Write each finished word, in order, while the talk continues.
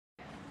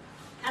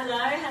Hello,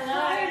 hello.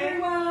 Hi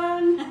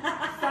everyone.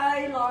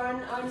 Faye,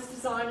 Lauren, owners,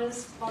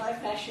 designers, Follow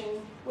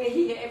Fashion. We're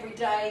here every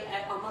day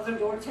at our mother and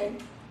daughter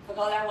tent.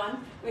 Forgot that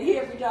one. We're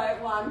here every day at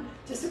 1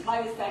 just to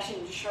play with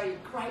fashion, to show you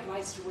great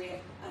ways to wear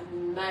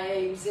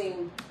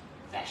amazing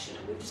fashion.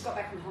 And we've just got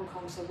back from Hong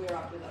Kong, so we're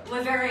up with it.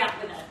 We're very up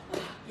with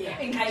it. Yeah.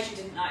 In case you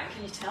didn't know,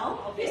 can you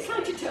tell? Obviously. Yes,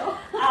 can't you tell?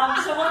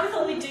 So what we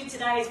thought we'd do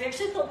today is we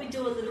actually thought we'd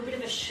do a little bit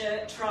of a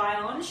shirt try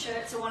on.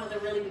 Shirts are one of the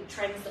really big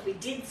trends that we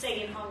did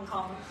see in Hong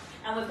Kong,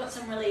 and we've got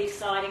some really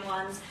exciting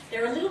ones.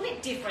 They're a little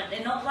bit different.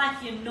 They're not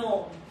like your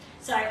norm.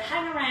 So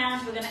hang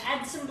around, we're going to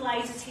add some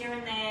blazers here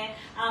and there,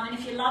 and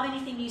if you love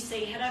anything you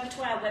see, head over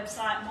to our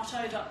website,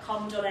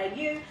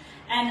 motto.com.au,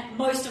 and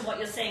most of what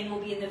you're seeing will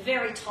be in the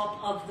very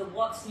top of the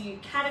What's New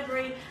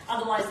category.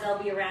 Otherwise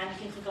they'll be around, you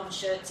can click on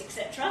shirts,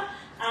 etc.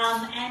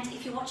 And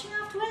if you're watching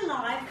after we're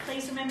live,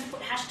 please remember to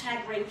put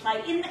hashtag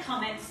replay in the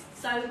comments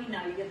so we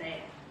know you're there.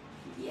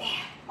 Yeah.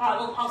 Alright,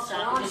 well I'll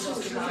start with Sure,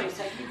 this.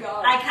 so you go.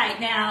 Okay,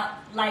 now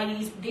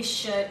ladies, this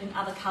shirt in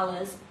other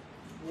colours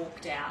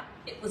walked out.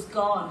 It was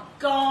gone.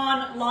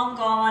 Gone, long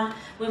gone.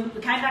 When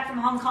we came back from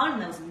Hong Kong,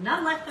 there was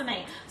none left for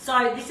me.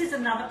 So this is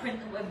another print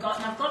that we've got,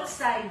 and I've got to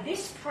say,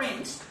 this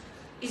print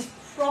is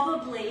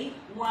probably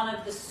one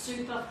of the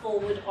super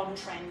forward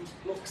on-trend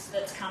looks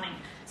that's coming.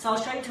 So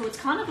I'll show you too. It's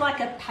kind of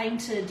like a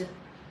painted...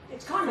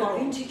 It's kind of a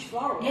vintage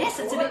floral. Yes,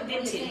 it's a bit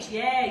vintage.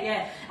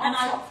 Yeah. And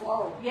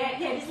floral. Yeah,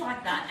 it is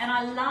like that. And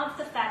I love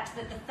the fact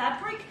that the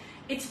fabric,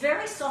 it's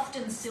very soft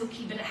and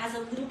silky, but it has a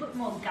little bit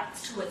more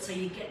guts to it, so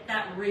you get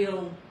that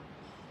real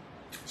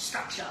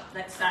structure,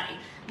 let's say,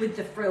 with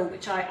the frill,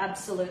 which I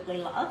absolutely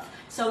love.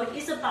 So it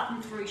is a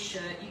button-through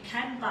shirt. You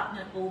can button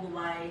it all the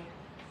way.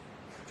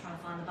 Trying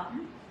to find the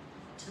button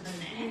to the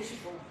neck.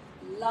 Beautiful.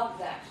 Love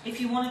that.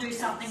 If you want to do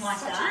something like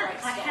Such a that,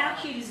 great like style.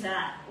 how cute is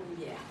that?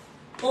 Oh, yeah.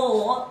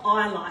 Or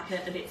I like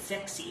it a bit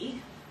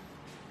sexy,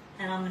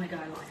 and I'm going to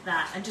go like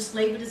that and just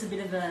leave it as a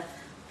bit of a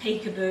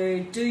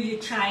peekaboo. Do your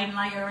chain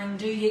layering,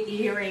 do your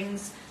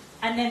earrings,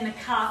 and then the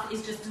cuff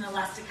is just an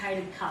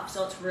elasticated cuff,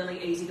 so it's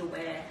really easy to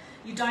wear.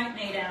 You don't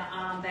need our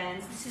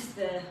armbands. This is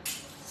the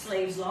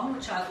sleeves long,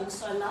 which I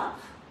also love.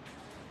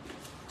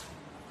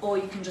 Or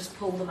you can just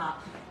pull them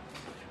up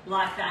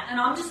like that. And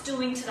I'm just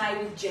doing today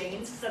with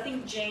jeans, because I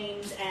think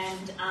jeans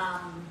and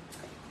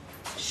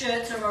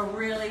shirts are a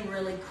really,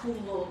 really cool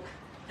look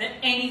that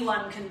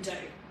anyone can do.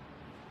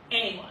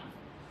 Anyone.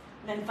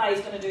 And then Faye's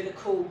going to do the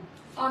cool,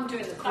 I'm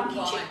doing the cool funky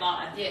chick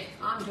vibe. Yeah,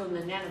 I'm doing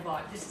the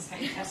nanovibe. This is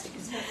fantastic,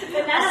 isn't it? The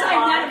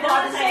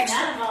nanovibe is say extra.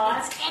 nanovibe.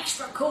 It's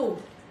extra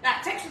cool.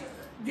 That's extra.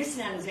 This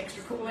nano's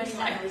extra cool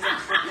anyway.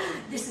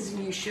 This is a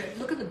new shirt.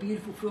 Look at the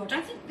beautiful frill. I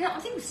think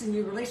this is a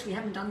new release. We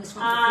haven't done this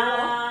one before,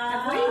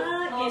 have we?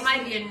 Or yes.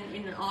 maybe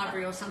in an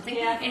ivory or something.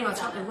 Yeah, anyway,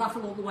 it's got the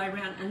ruffle all the way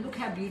around, and look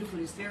how beautiful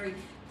it is. Very,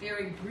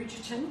 very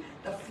Bridgerton.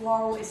 The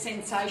floral is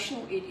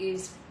sensational. It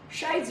is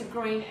shades of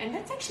green, and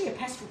that's actually a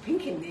pastel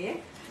pink in there.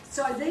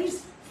 So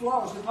these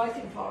florals, we're both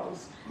in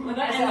florals. We're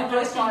both in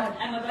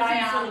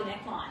fully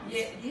necklines.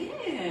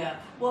 Yeah.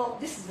 Well,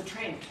 this is the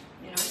trend,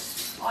 you know.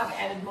 I've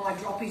added my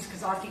droppies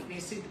because I think they're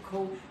super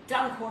cool.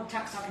 Done quad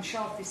tucks. I can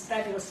show off this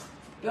fabulous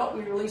belt.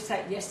 We released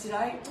that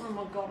yesterday. Oh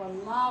my God, I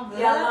love it.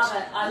 Yeah, I love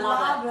it. I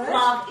love it.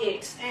 Love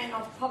it. And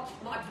I've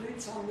popped my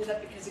boots on with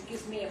it because it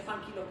gives me a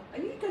funky look.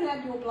 Are you going to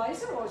add your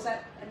blazer, or is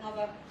that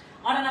another?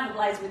 I don't have a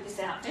blazer with this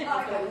outfit.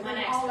 I've got it with my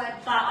next.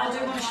 But I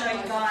do want to show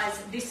you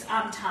guys this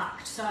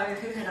untucked. So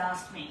who had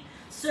asked me?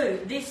 So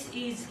this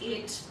is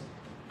it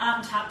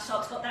untucked. So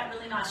it's got that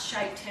really nice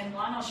shaped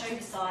hemline. I'll show you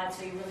the side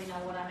so you really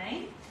know what I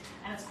mean.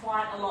 And it's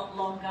quite a lot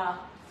longer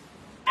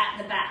at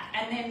the back.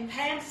 And then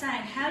Pam's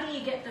saying, how do you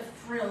get the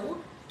frill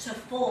to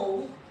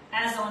fall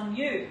as on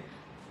you?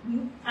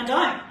 I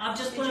don't. I've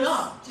just put it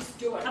on. Just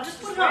do it. I've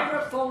just put it on.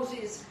 Wherever it falls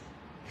is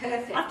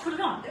perfect. I've put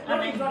it on.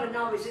 What you've got to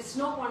know is it's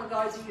not one of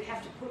those that you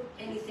have to put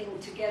anything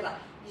together.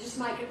 You just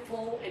make it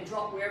fall and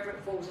drop wherever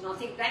it falls. And I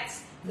think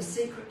that's the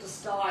secret to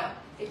style.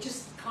 It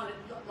just kind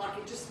of, like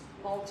it just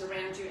molds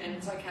around you and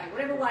it's okay.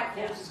 Whatever way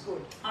it falls is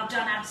good. I've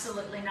done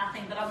absolutely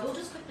nothing, but I will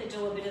just quickly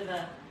do a bit of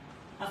a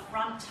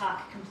front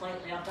tuck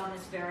completely. I've done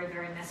this very,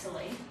 very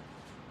messily.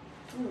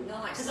 Ooh,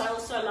 nice. Because I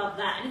also love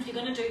that. And if you're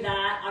going to do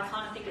that, I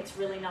kind of think it's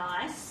really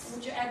nice.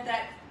 Would you add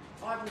that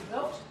ivory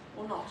belt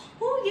or not?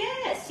 Oh,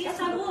 yes,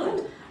 I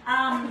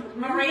would.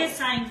 Maria's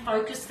saying,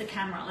 focus the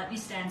camera. Let me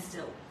stand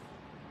still.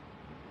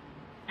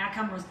 Our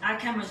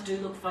cameras do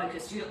look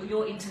focused.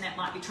 Your internet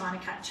might be trying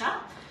to catch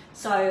up.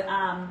 So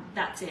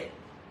that's it.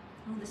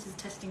 Oh, this is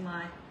testing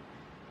my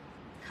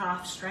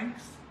calf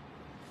strength.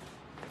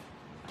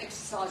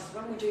 Exercises.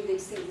 When we do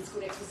these things, it's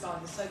good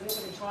exercises. So you're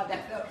going to try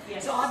that.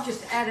 Yes. So I've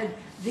just added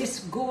this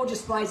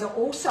gorgeous blazer,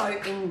 also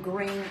in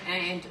green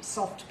and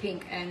soft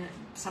pink, and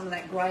some of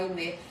that grey in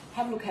there.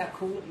 Have a look how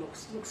cool it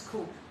looks. It looks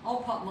cool.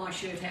 I'll pop my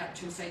shirt out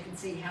too so you can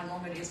see how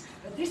long it is.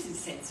 But this is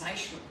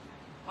sensational.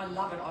 I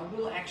love it. I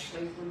will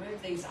actually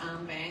remove these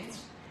armbands.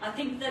 I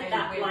think that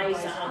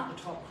blazer on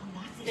the top. I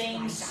like this being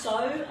blazer.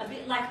 so a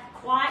bit like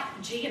quite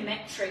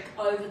geometric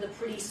over the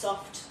pretty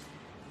soft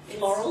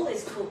floral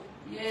is cool.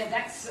 Yeah,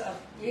 that's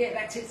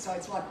it. So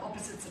it's like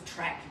opposites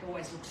attract. It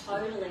always looks good.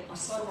 Totally. I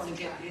so want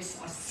to get this.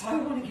 I so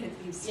want to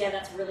get this. Yeah,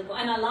 that's really cool.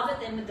 And I love it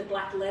then with the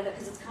black leather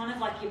because it's kind of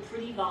like your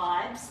pretty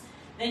vibes.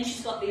 Then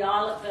she's got the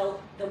eyelet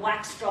belt, the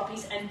wax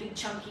droppies, and big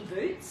chunky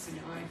boots. I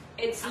know.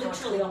 It's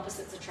literally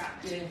opposites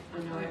attract. Yeah, I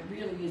know. It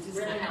really is,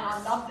 isn't Really it? nice.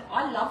 And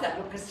I love that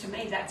look because to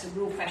me that's a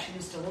real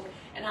fashionista look.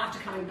 And after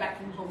coming back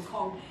from Hong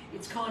Kong,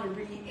 it's kind of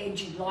really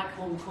edgy like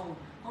Hong Kong.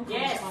 Hong Kong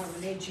is kind of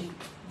an edgy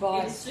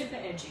vibe. It is super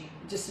edgy.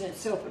 Just in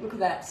itself, but look at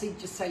that. See,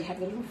 just so you have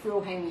the little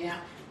frill hanging out.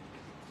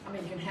 I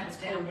mean, you can have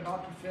it down, but I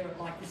prefer it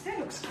like this. That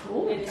looks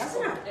cool,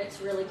 doesn't it? It's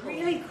really cool.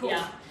 Really cool.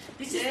 Yeah.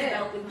 This is the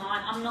belt with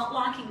mine. I'm not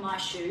liking my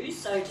shoes,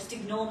 so just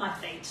ignore my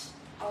feet.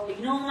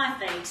 Ignore my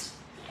feet.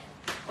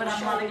 But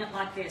I'm loving it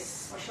like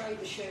this. I'll show you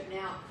the shirt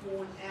now,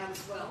 worn out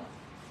as well.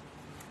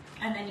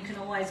 And then you can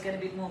always get a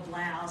bit more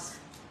blouse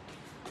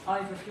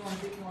over if you want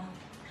a bit more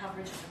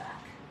coverage at the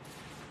back.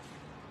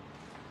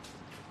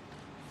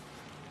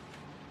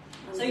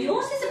 So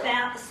yours is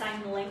about the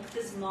same length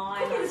as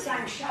mine. Could be the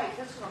same shape.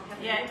 That's what I'm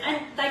having. Yeah,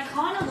 and they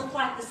kind of look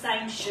like the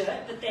same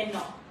shirt, but they're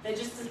not. They're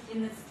just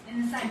in the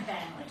same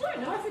family. I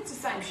don't know if it's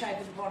the same shape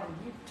at the bottom.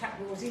 You tuck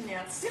yours in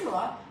now. It's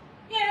similar.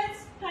 Yeah,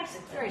 it's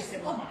basically Very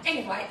similar. almost.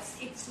 Anyway,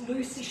 it's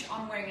loosish.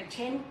 I'm wearing a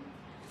 10,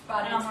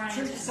 but And I'm it's wearing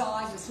true a to 10.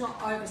 size. It's not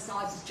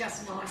oversized. It's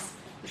just nice.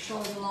 The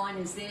shoulder line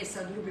is there,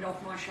 so a little bit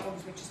off my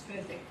shoulders, which is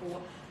perfect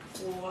for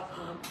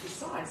this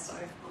size. So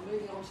I'm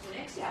moving on to the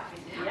next outfit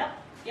now.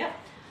 Yep.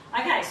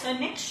 Okay, so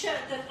next shirt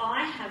that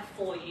I have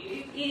for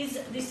you is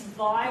this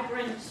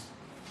vibrant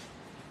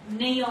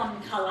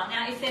neon colour.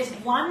 Now, if there's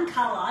one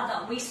colour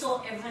that we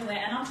saw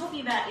everywhere, and I'm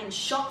talking about in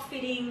shop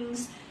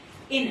fittings,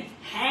 in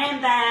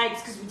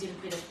handbags, because we did a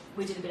bit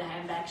of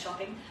handbag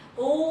shopping,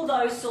 all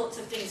those sorts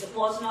of things. It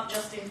was not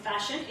just in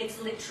fashion. It's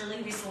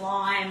literally this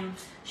lime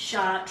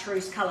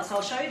chartreuse colour. So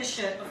I'll show you the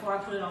shirt before I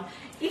put it on.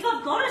 If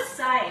I've got to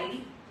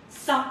say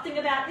something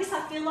about this,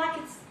 I feel like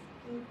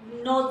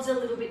it nods a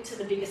little bit to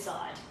the bigger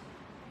side.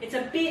 It's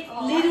a bit,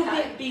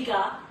 bit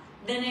bigger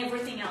than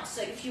everything else.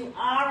 So if you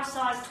are a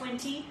size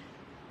 20,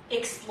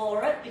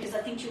 explore it because I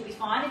think you'll be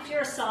fine. If you're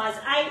a size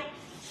 8,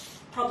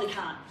 probably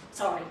can't.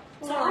 Sorry.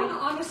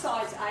 I'm a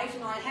size 8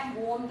 and I have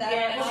worn that.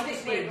 Yeah, and it's I a bit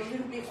just wear it big. a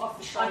little bit off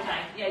the shoulder. Okay,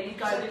 yeah, you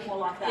go a bit more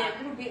like that. Yeah, a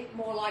little bit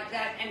more like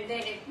that, and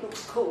then it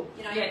looks cool.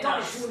 You know, Yeah, you've got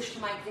it does. a zhuzh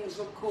to make things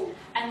look cool.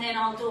 And then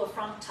I'll do a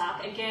front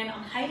tuck. Again,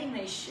 I'm hating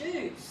these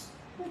shoes.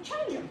 Well,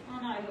 change them.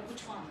 I know, but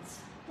which ones?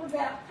 What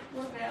about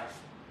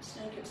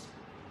sneakers?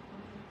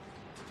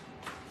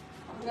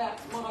 What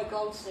about mono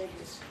gold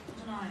sneakers? I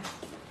don't know.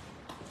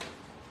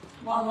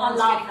 While I I'm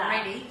love getting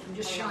that. ready, I'm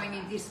just I showing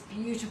love you this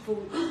beautiful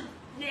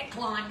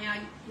neckline. Now,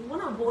 you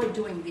want to avoid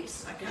doing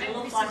this, okay? It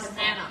looks This like is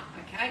a Anna,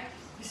 okay?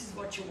 This is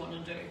what you want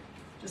to do.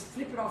 Just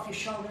flip it off your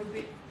shoulder a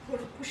bit,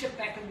 push it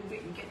back a little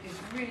bit and get this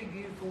really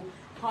beautiful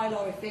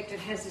high-low effect. It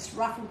has this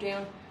ruffle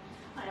down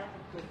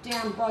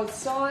both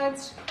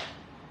sides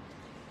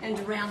and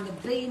around the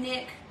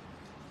V-neck.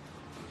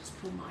 Just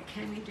pull my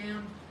cami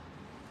down.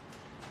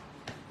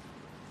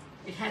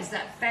 It has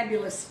that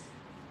fabulous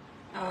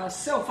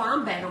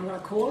self-armband, I'm going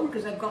to call them,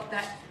 because they've got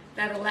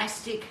that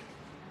elastic,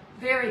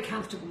 very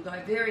comfortable though,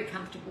 very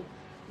comfortable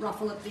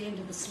ruffle at the end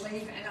of the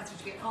sleeve, and that's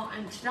what you get. Oh,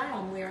 and today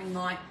I'm wearing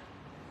my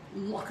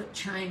locket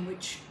chain,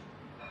 which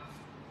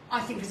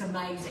I think is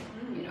amazing.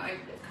 You know, it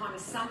kind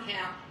of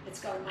somehow it's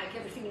going to make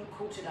everything look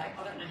cool today.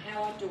 I don't know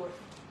how I do it.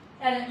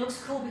 And it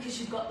looks cool because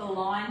you've got the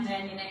line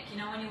down your neck. You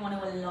know, when you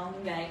want to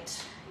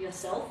elongate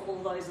yourself,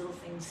 all those little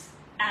things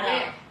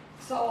add up.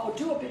 So I'll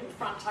do a bit of a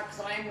front tuck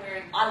because I am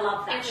wearing I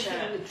love that everything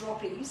shirt. with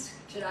droppies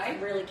today.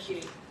 Really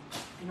cute.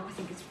 And I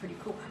think it's pretty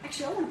cool.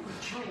 Actually, I want to put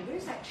a chain.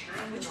 Where's that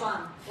chain? Which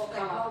one? What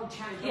that gold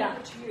chain? Yeah. I'll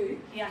put it to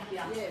you. Yeah.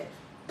 Yeah.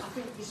 I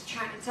think this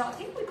chain. So I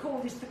think we call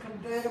this the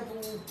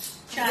convertible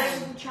Chain.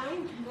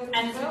 Convertible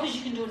And it's belt. because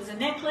you can do it as a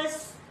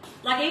necklace.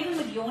 Like even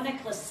with your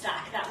necklace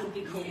stack, that would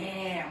be cool.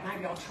 Yeah,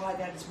 maybe I'll try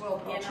that as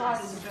well. But Yeah, I'll try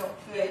nice. it as a belt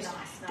Yeah, first.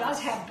 nice. It does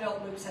have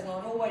belt loops, and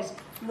I'll always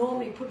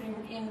normally put it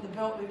in the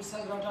belt loops so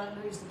that I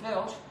don't lose the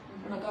belt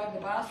when I go to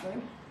the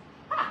bathroom.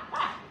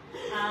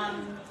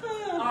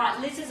 All right,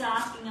 Liz is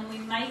asking, are we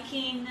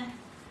making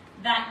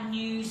that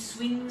new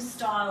swing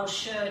style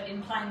shirt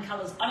in plain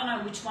colours? I don't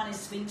know which one is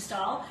swing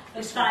style.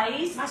 The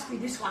Faye's, Must be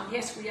this one.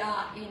 Yes, we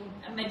are in.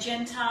 a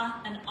magenta,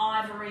 an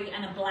ivory,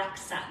 and a black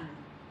satin.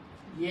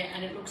 Yeah,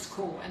 and it looks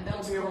cool, and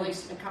that'll be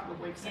released in a couple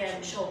of weeks. Yeah,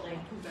 actually. shortly. I'll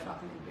pull that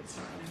up a little bit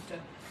so I don't have to.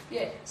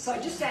 Yeah, so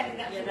just adding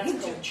that Yeah, little that's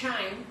hint cool. of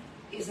chain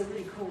is a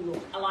really cool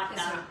look. I like isn't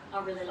that. it?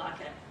 I really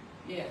like it.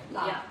 Yeah,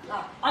 love, Yeah.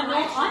 love.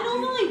 I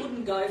normally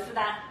wouldn't go for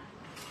that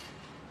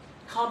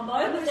combo,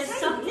 I'm but the there's same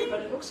something here, but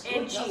it looks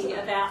good, doesn't edgy it?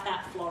 about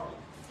that floral.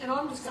 And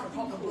I'm just going to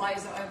pop a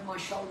blazer over my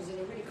shoulders in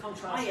a really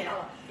contrast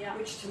colour, yeah.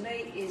 which to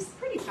me is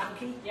pretty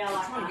funky. Yeah, I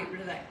like I'm trying that. to get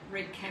rid of that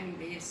red cami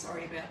there.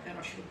 Sorry about that.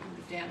 I should have pulled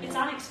it down. It's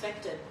more.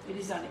 unexpected. It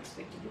is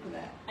unexpected. Look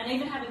at that. And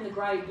even having the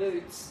grey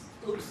boots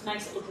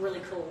makes it look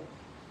really cool.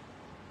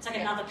 It's like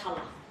another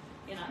colour,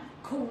 you know?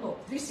 Cool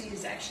look. This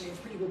is actually a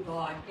pretty good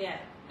buy. Yeah,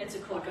 It's a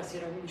cool Like I look.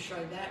 said, I wouldn't show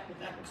that, but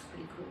that looks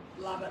pretty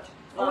cool. Love it.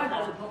 Love I won't that.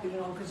 bother popping it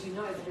on because you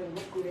know that it'll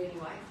look good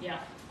anyway. Yeah.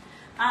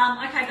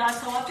 Okay guys,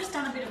 so I've just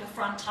done a bit of a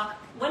front tuck.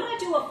 When I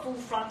do a full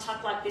front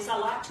tuck like this, I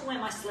like to wear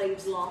my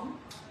sleeves long.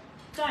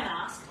 Don't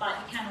ask, but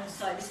you can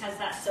also, this has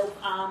that self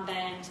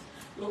armband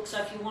look,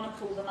 so if you want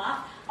to pull them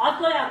up. I've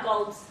got our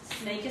gold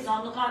sneakers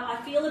on. Look, I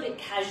feel a bit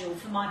casual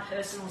for my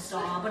personal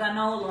style, but I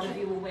know a lot of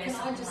you will wear Can I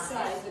something just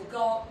like say, this. the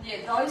gold,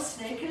 those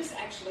sneakers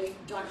actually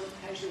don't look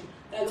casual.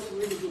 They look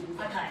really good with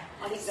them. Okay.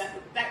 I think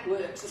that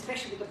works,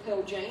 especially with the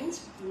pearl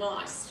jeans.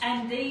 Nice.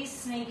 And these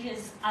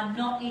sneakers are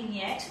not in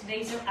yet.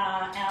 These are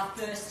our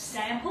first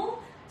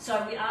sample.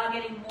 So we are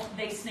getting more,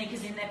 these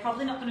sneakers in. They're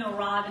probably not going to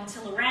arrive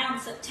until around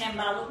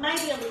September, look,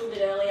 maybe a little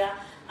bit earlier.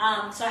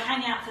 So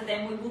hang out for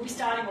them. We will be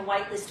starting a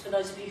wait list for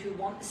those of you who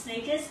want the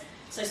sneakers.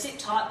 So sit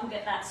tight, we'll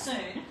get that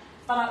soon.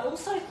 But I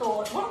also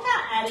thought, what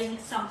about adding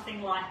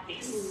something like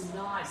this? Ooh,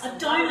 nice. A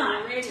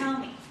donut, tell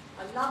me.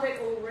 I love it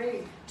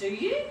already. Do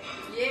you?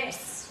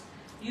 Yes.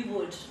 You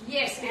would.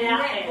 Yes, and Out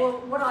that, there. well,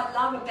 what I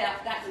love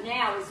about that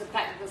now is the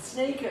fact that the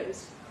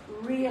sneakers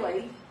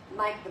really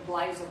make the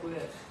blazer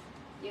work.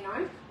 You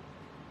know?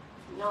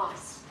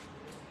 Nice.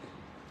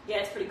 Yeah,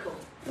 it's pretty cool.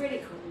 Pretty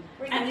cool.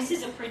 Pretty And this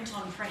is a print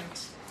on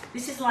print.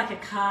 This is like a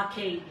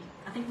khaki,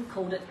 I think we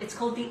called it, it's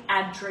called the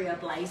Adria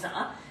blazer.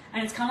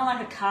 And it's kind of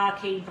like a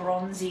khaki,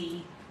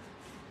 bronzy,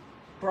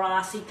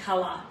 brassy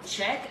colour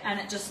check. And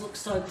it just looks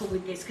so cool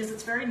with this because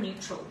it's very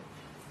neutral.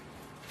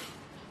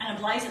 And a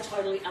blazer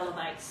totally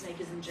elevates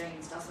sneakers and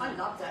jeans, doesn't I it?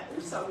 love that.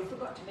 Also, we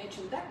forgot to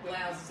mention that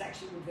blouse is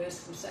actually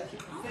reversible. So if you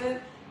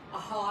prefer a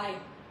high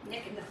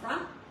neck in the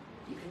front,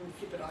 you can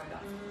flip it over.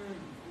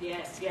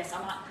 Yes, yes, I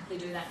might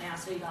quickly do that now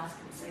so you guys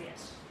can see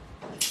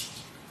it.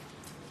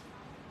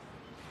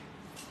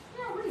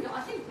 Yeah, really,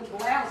 I think the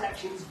blouse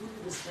actually is good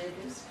with the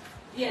sneakers.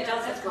 Yeah, it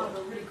does. That's That's kind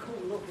good. of a really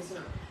cool look, isn't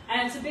it?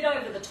 And it's a bit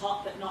over the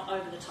top, but not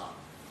over the top.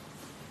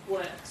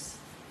 Works.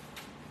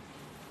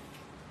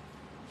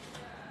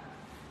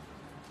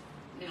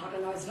 Now, I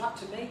don't know, is it up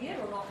to me yet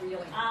or not really?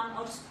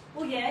 I'll just,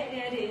 well, yeah,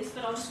 it is,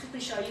 but I'll just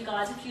quickly show you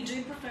guys. If you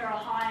do prefer a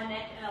higher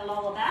neck and a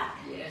lower back,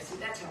 Yeah, see,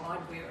 that's how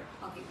I'd wear it.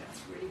 I think that's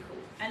really cool.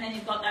 and then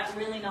you've got that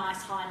really nice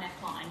high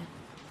neckline,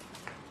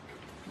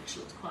 which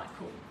looks quite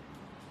cool.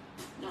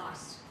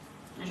 Nice.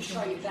 And I'll just you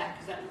show can- you that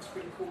because that looks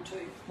pretty cool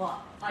too. What?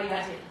 Oh,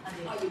 yeah, I did. I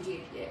did. Oh, you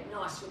did, yeah.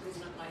 Nice look,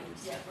 isn't it,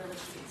 ladies? Yeah, really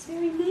good. It's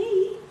very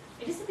me.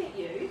 It is a bit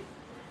you.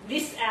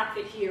 This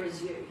outfit here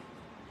is you.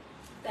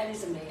 That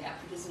is a me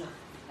outfit, isn't it?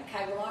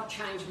 Okay, well, I've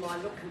changed my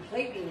look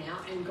completely now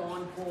and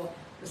gone for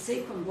the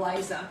sequin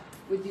blazer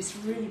with this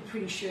really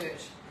pretty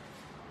shirt.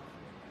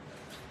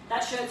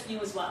 That shirt's new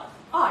as well.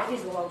 Oh, it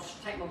is. Well, I'll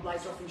take my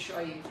blazer off and show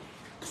you.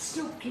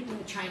 Still keeping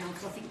the chain on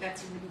because I think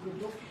that's a really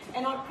good look.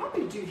 And I'd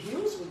probably do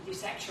heels with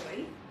this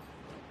actually.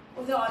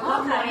 Although I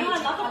love my Okay, no, I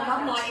edgy, love it I like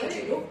love my that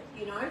edgy too. look,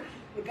 you know,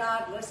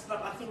 regardless.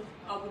 But I think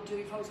I would do,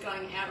 if I was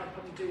going out, I'd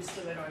probably do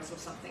stilettos or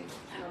something.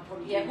 And I'd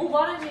probably Yeah, do, well,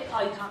 why don't you...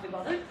 Oh, you can't be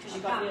bothered because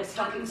you've got can't- your can't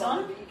stockings be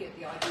bothered, on. but you get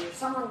the idea. If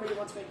someone really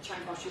wants me to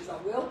change my shoes, I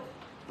will.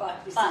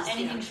 But this But is,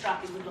 anything you know,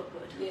 strappy would look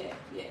good. yeah,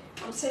 yeah.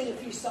 I'm seeing a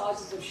few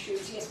sizes of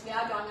shoes. Yes, we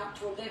are going up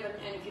to 11,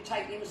 and if you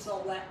take the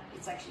insole that,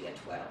 it's actually a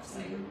 12. So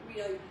you're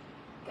really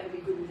going to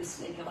be good with the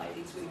sneaker,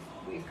 ladies.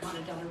 We've kind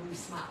of done a really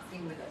smart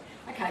thing with it.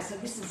 Okay, so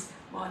this is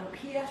my look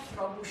here,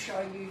 but I will show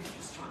you.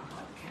 Just trying to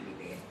hide the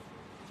cami there.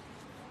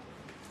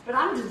 But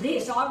under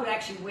this, I would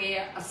actually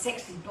wear a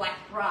sexy black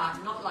bra,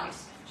 not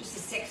lace, just a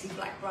sexy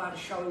black bra to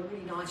show a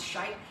really nice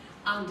shape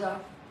under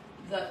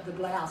the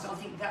blouse. I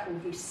think that will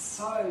be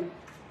so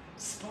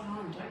spot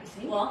on, don't you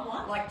think?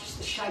 What? Like just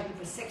the shape of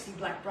a sexy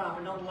black bra,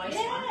 but not a lace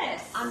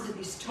Yes. one, under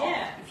this top.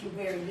 Yeah. If you're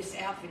wearing this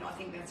outfit, I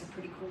think that's a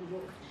pretty cool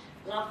look.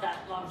 Love that,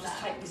 I'll love just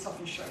that. take this off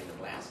and show you the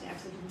blouse now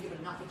because I didn't give it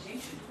enough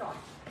attention, did I?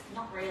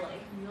 Not really.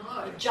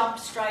 No. You jumped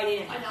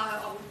straight in. I know,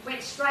 I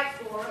went straight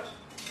for it.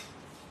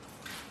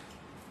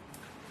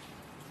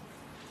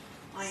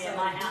 Oh yeah, So,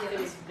 my outfit yeah.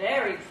 is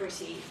very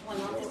pretty. I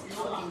love Yours this is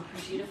colour. looking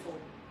pretty. Beautiful.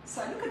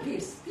 So look at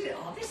this.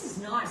 Oh, this is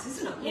nice,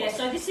 isn't it? Yeah,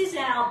 so this is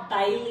our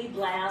Bailey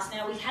blouse.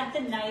 Now we had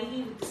the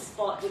navy with the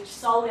spot, which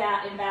sold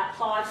out in about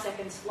 5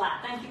 seconds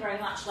flat. Thank you very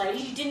much,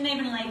 ladies. You didn't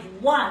even leave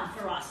one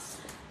for us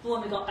for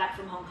when we got back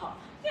from Hong Kong.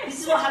 Yeah,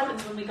 this is what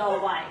happens when we go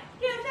away.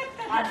 Yeah,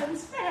 that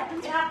happens. That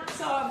happens. It happens.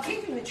 So I'm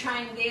keeping the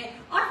chain there.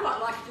 I quite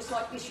like it just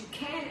like this. You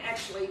can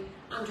actually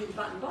undo the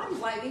button. By the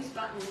way, these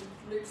button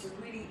loops are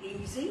really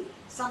easy.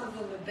 Some of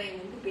them have been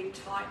a little bit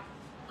tight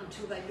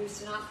until they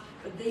loosen up,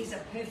 but these are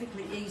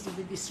perfectly easy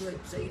with this loop,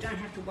 so you don't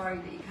have to worry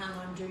that you can't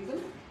undo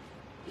them.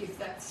 If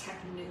that's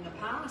happened in the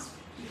past,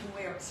 you can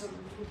wear it sort of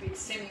a little bit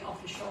semi off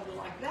your shoulder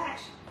like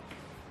that.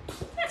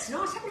 That's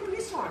nice. Have a look at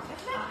this one.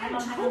 Hang on,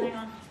 That's hang cool. on, hang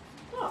on.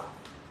 Look,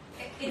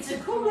 It's a a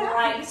cool great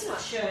outfit, isn't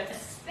it? shirt, Cool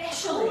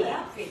especially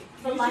outfit.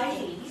 for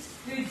ladies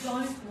who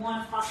don't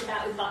want to fuss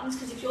about with buttons,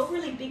 because if you're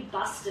really big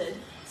busted,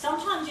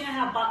 sometimes you know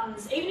how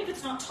buttons, even if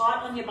it's not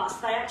tight on your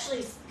bust, they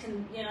actually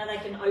can, you know, they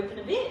can open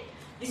a bit.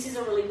 This is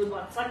a really good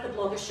one. It's like the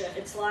blogger shirt.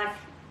 It's like,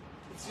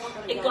 It's not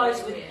going to it go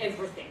goes with anywhere.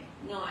 everything.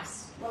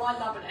 Nice. Well, I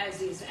love it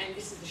as is, and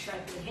this is the shape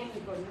of the hem.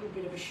 We've got a little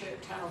bit of a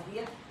shirt tail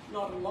here,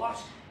 not a lot.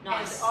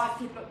 Nice. And I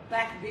flip it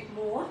back a bit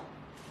more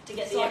To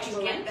get so the I extra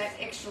can get length. that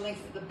extra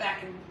length at the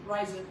back and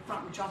raise it at the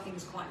front, which I think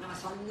is quite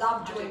nice. I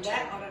love I doing do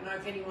that. too. I don't know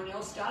if anyone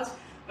else does,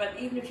 but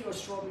even if you're a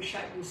strawberry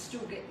shape, you'll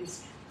still get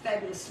this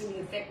fabulous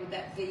slimming effect with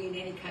that V in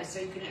any case, so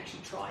you can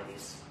actually try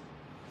this.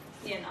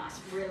 Yeah, nice.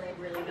 Really,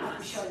 really I don't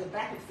nice. show the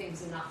back of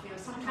things enough. You know,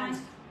 sometimes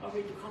I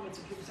read the comments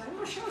of people saying,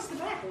 "Oh, show us the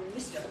back," or "We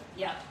missed it."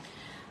 Yep.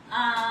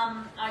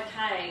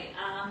 Okay.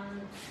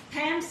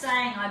 Pam's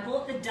saying I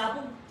bought the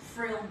double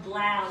frill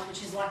blouse,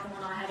 which is like the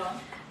one I had on.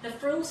 The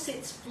frill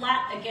sits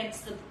flat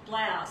against the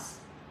blouse.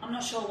 I'm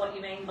not sure what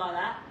you mean by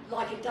that.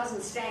 Like it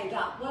doesn't stand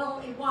up.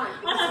 Well, it won't.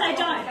 Oh, no, they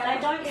don't.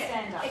 They don't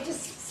stand up. It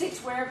just sits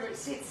wherever it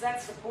sits.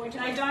 That's the point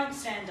of They it. don't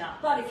stand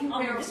up. But if you Oh,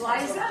 wear a this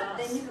one's blazer, what it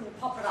does. then you can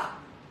pop it up.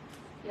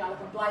 You know, like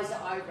a blazer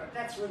over it.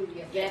 That's really the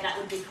effect. Yeah, that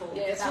would be cool.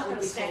 Yeah, it's that not would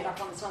going be to stand cool.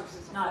 up on its own because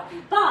it's a No,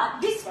 floppy.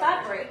 but this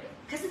fabric,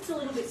 because it's a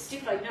little bit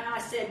stiffer, you know how I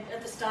said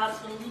at the start it's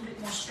got a little bit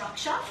more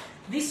structure?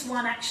 This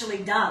one actually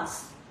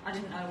does. I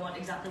didn't know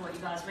exactly what you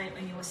guys meant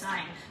when you were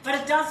saying. But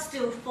it does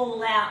still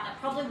fall out. It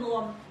probably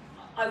will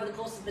over the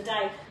course of the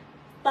day.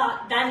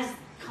 But that is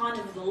kind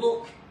of the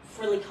look,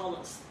 frilly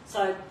collars.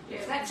 So Yeah,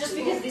 that's just the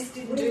because look. this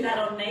didn't do that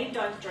on me,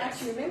 don't dress.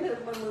 Actually, remember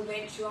when we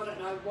went to, I don't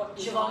know what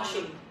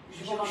Givenchy.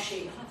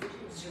 Givenchy. I think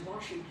it was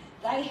Givenchy.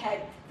 They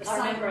had the I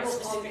same remember it look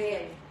on specifically.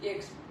 there. Yeah,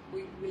 'cause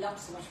we loved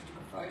so much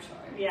we took a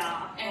photo.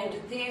 Yeah. And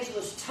theirs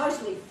was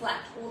totally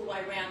flat all the way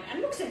around and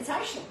looked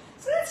sensational.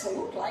 So that's the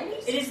look,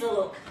 ladies. It is the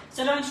look.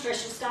 So don't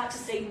stress, you'll start to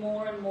see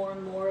more and more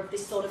and more of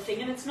this sort of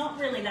thing. And it's not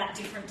really that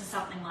different to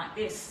something like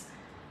this,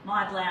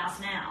 my blouse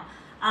now.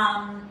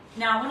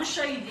 Now I want to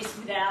show you this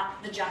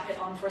without the jacket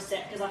on for a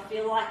sec because I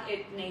feel like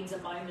it needs a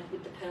moment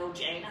with the pearl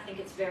jean. I think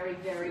it's very,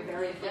 very,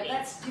 very Yeah, pretty.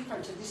 that's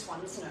different to this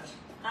one, isn't it?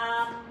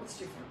 What's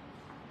different?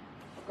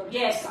 I've got a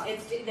Yes, dress up. they're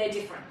different. They're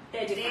different.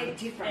 They're different,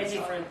 They're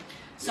different.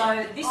 So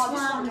Yeah. this This one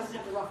one doesn't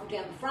have the ruffle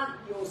down the front.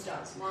 Yours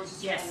does. Mine's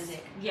just around Yes, the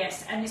neck.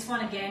 yes, and this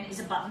one again is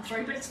a button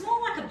through, but it's more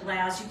like a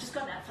blouse. You've just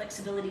got that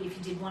flexibility if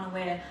you did want to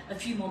wear a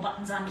few more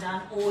buttons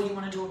undone, or you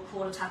want to do a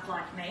quarter tuck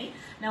like me.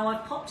 Now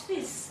I've popped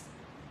this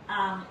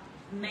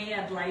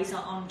Mia blazer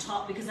on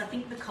top because I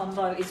think the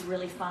combo is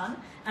really fun,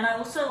 and I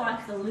also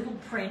like the little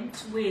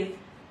print with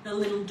the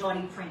little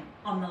dotty print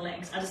on the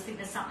legs. I just think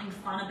there's something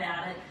fun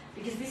about it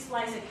because this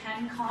blazer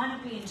can kind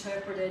of be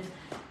interpreted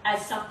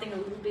as something a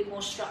little bit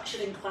more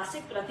structured and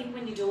classic, but I think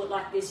when you do it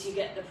like this, you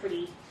get the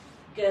pretty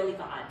girly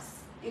vibes.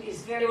 It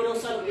is very. It would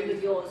also look pretty. good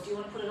with yours. Do you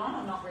want to put it on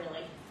or not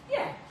really?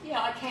 Yeah,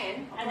 I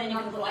can. And then you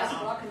can put blazer, that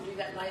on. but I can do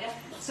that later.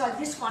 So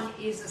this one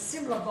is a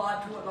similar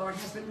vibe to what Lauren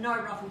has, but no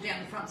ruffle down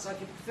the front. So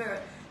if you prefer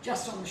it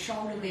just on the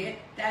shoulder there,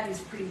 that is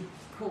pretty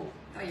cool.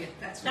 Oh yeah,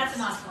 that's a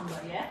nice combo,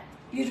 yeah?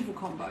 beautiful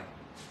combo.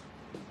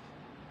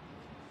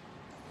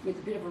 With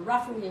a bit of a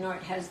ruffle, you know,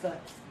 it has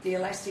the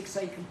elastic, so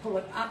you can pull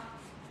it up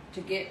to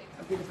get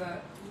a bit of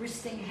a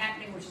wrist thing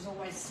happening, which is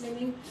always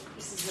slimming.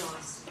 This is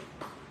nice.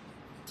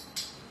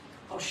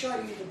 I'll show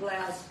you the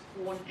blouse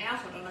worn out.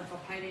 I don't know if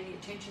I paid any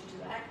attention to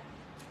that.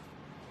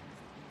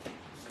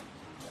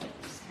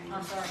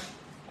 I'm sorry.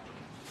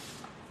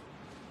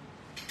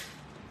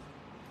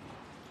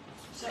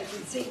 So you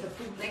can see the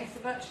full length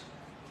of it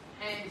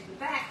and the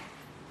back,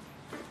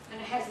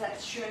 and it has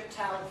that shirt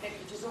tail effect,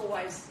 which is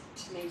always,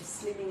 to me,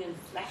 slimming and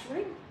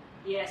flattering.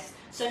 Yes.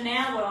 So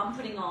now what I'm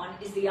putting on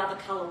is the other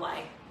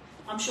colourway.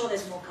 I'm sure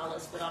there's more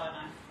colours, but I don't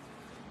know.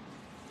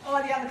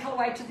 Oh, the other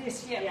colourway to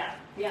this, yeah.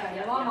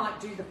 Yeah. Well, I might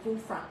do the full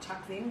front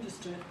tuck then,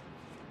 just to like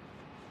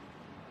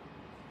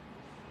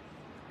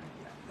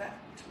that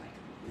to make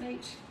it look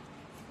neat.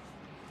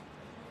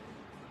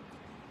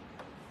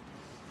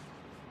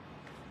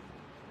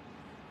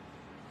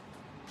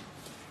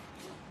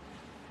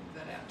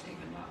 Pull that out to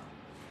even up.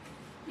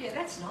 Yeah,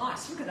 that's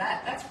nice. Look at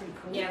that. That's pretty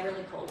cool. Yeah,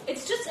 really cool.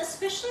 It's just,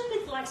 especially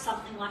with like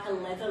something like a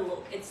leather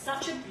look, it's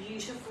such a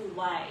beautiful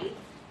way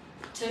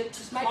to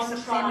Just makes it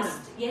feminine.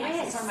 contrast. Makes it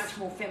Yes. so much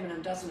more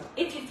feminine, doesn't it?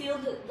 If you feel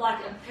that like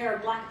a pair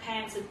of black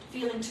pants are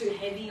feeling too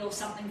heavy or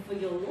something for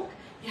your look,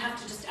 you have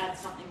to just add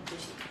something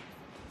pretty.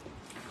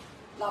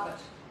 Love it.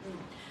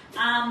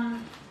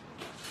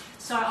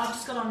 So I've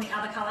just got on the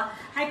other colour.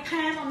 Hey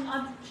Pam,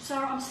 I'm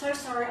so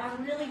sorry. I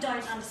really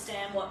don't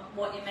understand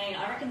what you mean.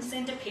 I reckon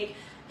send a pic.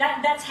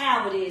 That's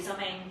how it is. I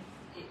mean,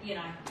 you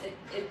know,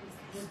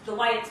 the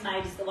way it's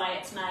made is the way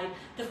it's made.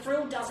 The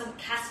frill doesn't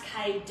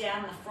cascade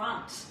down the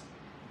front.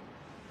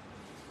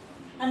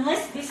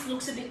 Unless this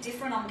looks a bit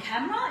different on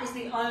camera is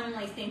the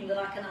only thing that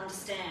I can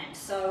understand.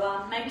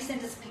 So maybe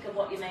send us a pic of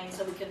what you mean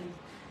so we can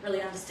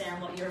really understand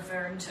what you're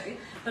referring to.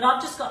 But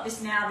I've just got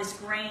this now, this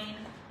green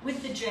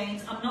with the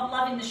jeans. I'm not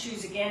loving the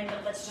shoes again,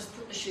 but let's just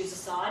put the shoes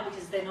aside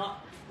because they're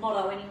not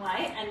motto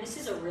anyway. And this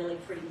is a really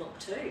pretty look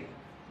too.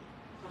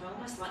 I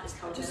almost like this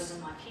colour better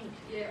than my pink.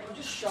 Yeah, I'll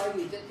just show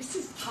you that this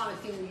is the kind of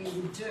thing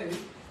you would do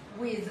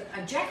with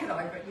a jacket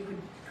over it. You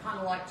could kind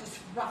of like just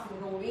ruffle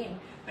it all in.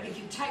 But if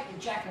you take the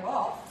jacket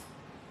off,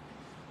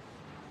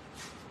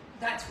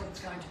 that's what it's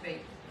going to be.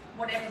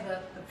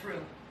 Whatever the frill,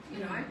 you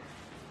know.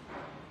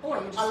 Or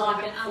you just I like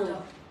leave it under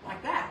full.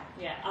 like that.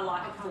 Yeah, I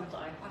like I it full kind though.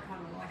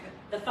 of like it.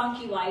 The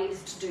funky way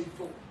is to do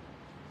full.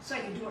 So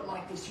you do it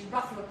like this, you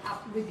ruffle it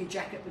up with your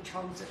jacket which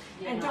holds it.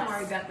 Yeah, and don't nice.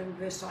 worry about the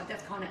reverse side,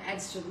 that kind of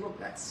adds to the look.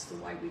 That's the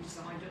way we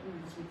designed it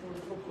and we thought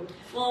it looked good.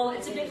 Well,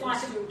 it's a And bit you can like,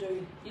 still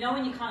do. you know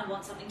when you kind of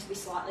want something to be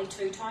slightly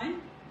two-tone?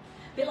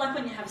 A bit like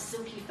when you have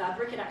silky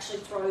fabric, it actually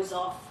throws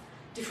off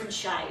different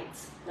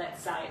shades,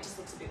 let's say. It just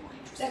looks a bit more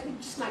interesting.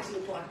 That just makes it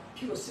look like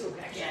pure silk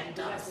actually. Yeah, it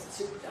That's does. what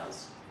silk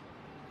does.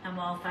 And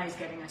while Faye's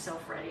getting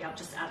herself ready, I've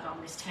just added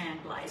on this tan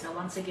blazer.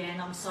 Once again,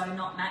 I'm so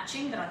not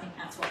matching, but I think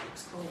that's what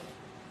looks cool.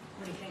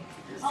 What do you think?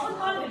 Oh, I'm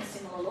kind of in a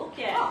similar look,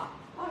 yeah.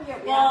 Oh yeah,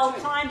 we Well, are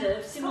too. kind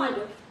of. Similar.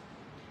 Kind of.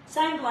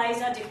 Same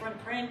blazer,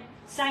 different print.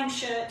 Same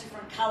shirt,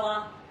 different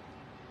colour.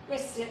 We're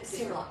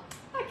similar.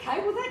 Okay,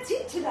 well that's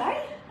it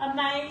today.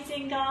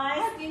 Amazing, I guys.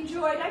 hope you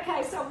enjoyed.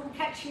 Okay, so we'll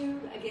catch you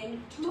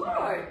again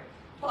tomorrow.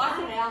 Bye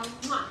for now.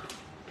 Mwah.